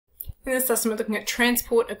In this lesson, we're looking at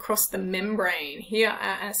transport across the membrane. Here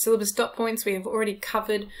are our syllabus dot points. We have already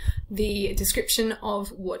covered the description of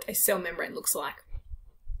what a cell membrane looks like.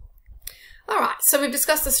 Alright, so we've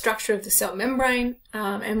discussed the structure of the cell membrane,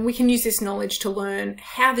 and we can use this knowledge to learn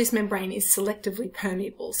how this membrane is selectively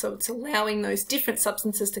permeable. So it's allowing those different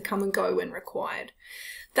substances to come and go when required.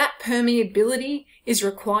 That permeability is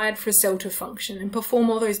required for a cell to function and perform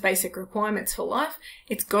all those basic requirements for life.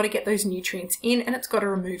 It's got to get those nutrients in, and it's got to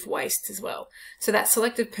remove waste as well. So that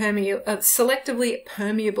selectively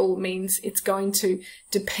permeable means it's going to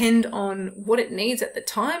depend on what it needs at the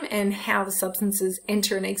time and how the substances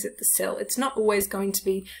enter and exit the cell. It's not always going to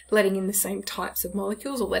be letting in the same types of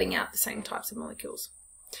molecules or letting out the same types of molecules.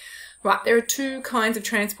 Right, there are two kinds of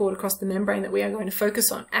transport across the membrane that we are going to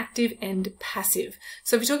focus on, active and passive.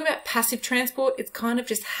 So if we talk about passive transport, it's kind of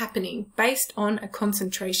just happening based on a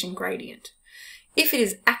concentration gradient. If it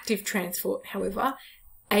is active transport, however,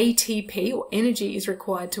 ATP or energy is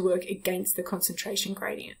required to work against the concentration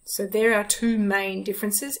gradient. So there are two main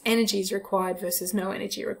differences. Energy is required versus no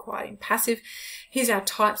energy required in passive. Here's our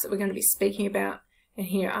types that we're going to be speaking about, and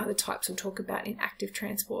here are the types we'll talk about in active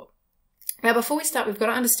transport. Now, before we start, we've got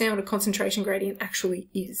to understand what a concentration gradient actually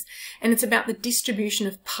is. And it's about the distribution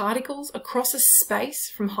of particles across a space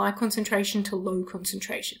from high concentration to low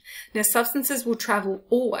concentration. Now, substances will travel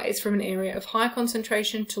always from an area of high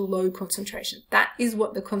concentration to low concentration. That is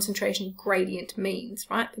what the concentration gradient means,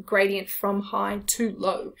 right? The gradient from high to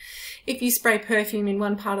low. If you spray perfume in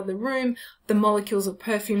one part of the room, the molecules of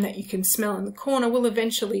perfume that you can smell in the corner will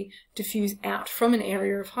eventually diffuse out from an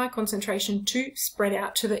area of high concentration to spread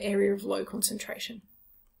out to the area of low concentration.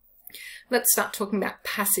 Let's start talking about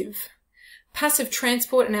passive. Passive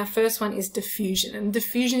transport, and our first one is diffusion. And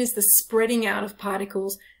diffusion is the spreading out of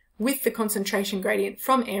particles with the concentration gradient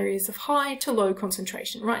from areas of high to low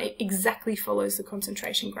concentration, right? It exactly follows the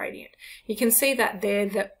concentration gradient. You can see that there,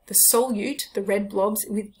 that the solute, the red blobs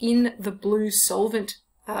within the blue solvent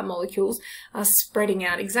molecules are spreading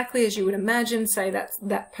out exactly as you would imagine, say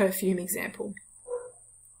that perfume example.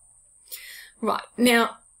 Right,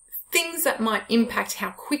 now things that might impact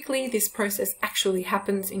how quickly this process actually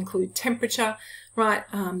happens include temperature, right,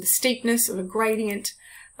 the steepness of a gradient,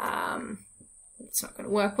 it's not going to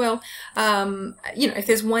work well. You know, if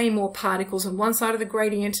there's way more particles on one side of the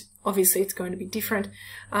gradient, obviously it's going to be different.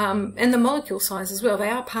 And the molecule size as well. They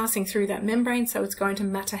are passing through that membrane, so it's going to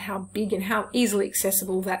matter how big and how easily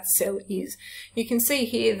accessible that cell is. You can see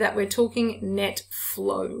here that we're talking net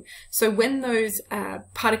flow. So when those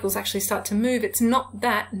particles actually start to move, it's not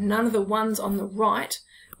that none of the ones on the right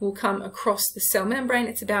will come across the cell membrane.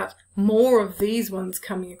 It's about more of these ones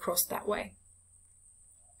coming across that way.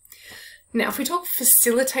 Now, if we talk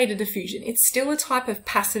facilitated diffusion, it's still a type of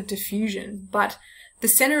passive diffusion, but the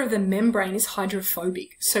center of the membrane is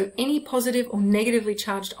hydrophobic. So any positive or negatively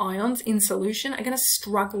charged ions in solution are going to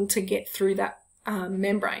struggle to get through that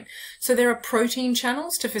membrane. So there are protein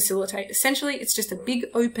channels to facilitate. Essentially, it's just a big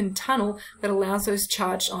open tunnel that allows those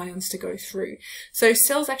charged ions to go through. So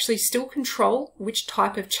cells actually still control which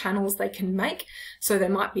type of channels they can make. So they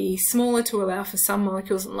might be smaller to allow for some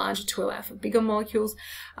molecules and larger to allow for bigger molecules.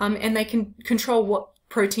 And they can control what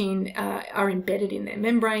protein are embedded in their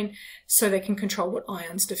membrane, so they can control what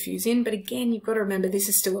ions diffuse in. But again, you've got to remember this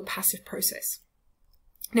is still a passive process.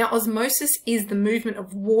 Now, osmosis is the movement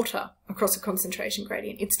of water across a concentration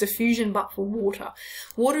gradient. It's diffusion, but for water.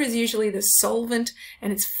 Water is usually the solvent,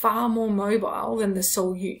 and it's far more mobile than the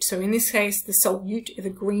solute. So in this case, the solute, the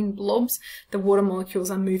green blobs, the water molecules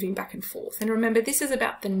are moving back and forth. And remember, this is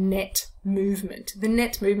about the net movement. The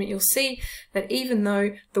net movement, you'll see that even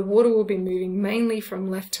though the water will be moving mainly from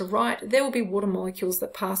left to right, there will be water molecules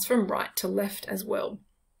that pass from right to left as well.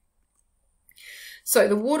 So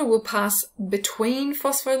the water will pass between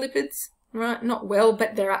phospholipids, right? Not well,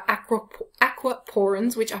 but there are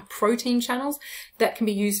aquaporins, which are protein channels that can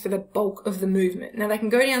be used for the bulk of the movement. Now they can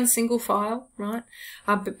go down single file, right?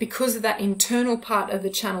 But because of that internal part of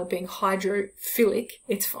the channel being hydrophilic,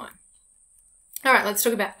 it's fine. All right, let's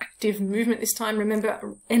talk about active movement this time.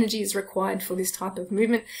 Remember, energy is required for this type of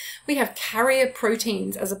movement. We have carrier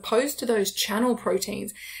proteins as opposed to those channel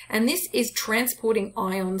proteins, and this is transporting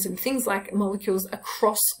ions and things like molecules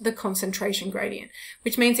across the concentration gradient,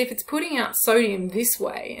 which means if it's putting out sodium this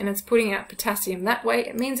way and it's putting out potassium that way,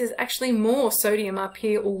 it means there's actually more sodium up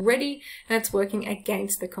here already, and it's working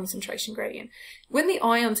against the concentration gradient. When the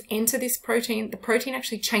ions enter this protein, the protein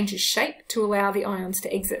actually changes shape to allow the ions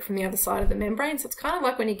to exit from the other side of the membrane. So it's kind of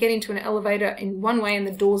like when you get into an elevator in one way and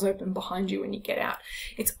the doors open behind you when you get out.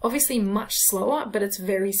 It's obviously much slower, but it's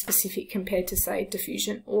very specific compared to, say,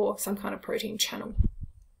 diffusion or some kind of protein channel.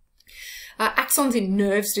 Axons in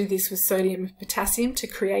nerves do this with sodium and potassium to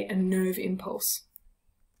create a nerve impulse.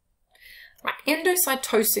 Right.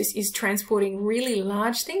 Endocytosis is transporting really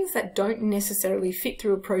large things that don't necessarily fit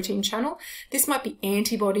through a protein channel. This might be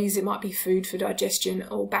antibodies, it might be food for digestion,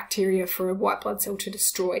 or bacteria for a white blood cell to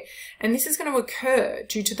destroy. And this is going to occur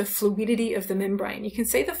due to the fluidity of the membrane. You can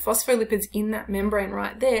see the phospholipids in that membrane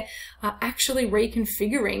right there are actually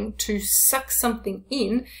reconfiguring to suck something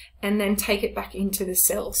in and then take it back into the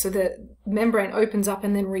cell. So the membrane opens up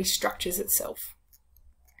and then restructures itself.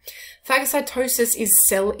 Phagocytosis is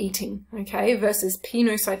cell eating, okay, versus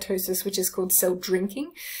penocytosis, which is called cell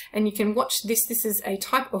drinking. And you can watch this. This is a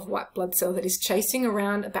type of white blood cell that is chasing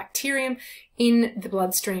around a bacterium in the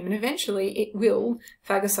bloodstream, and eventually it will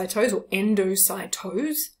phagocytose or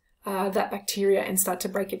endocytose that bacteria and start to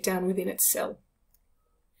break it down within its cell.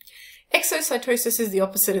 Exocytosis is the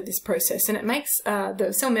opposite of this process, and it makes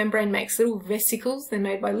the cell membrane makes little vesicles. They're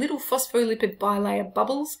made by little phospholipid bilayer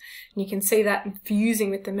bubbles, and you can see that fusing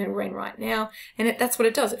with the membrane right now. And that's what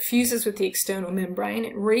it does. It fuses with the external membrane,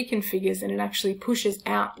 it reconfigures, and it actually pushes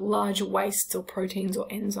out large wastes or proteins or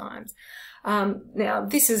enzymes. Now,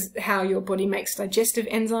 this is how your body makes digestive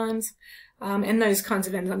enzymes. And those kinds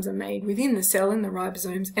of enzymes are made within the cell in the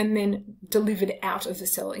ribosomes and then delivered out of the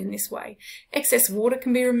cell in this way. Excess water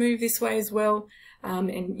can be removed this way as well. And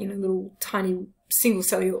little tiny single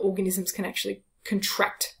cellular organisms can actually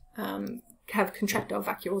contract, have contractile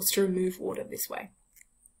vacuoles to remove water this way.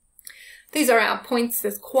 These are our points.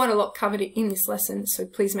 There's quite a lot covered in this lesson, so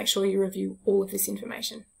please make sure you review all of this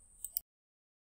information.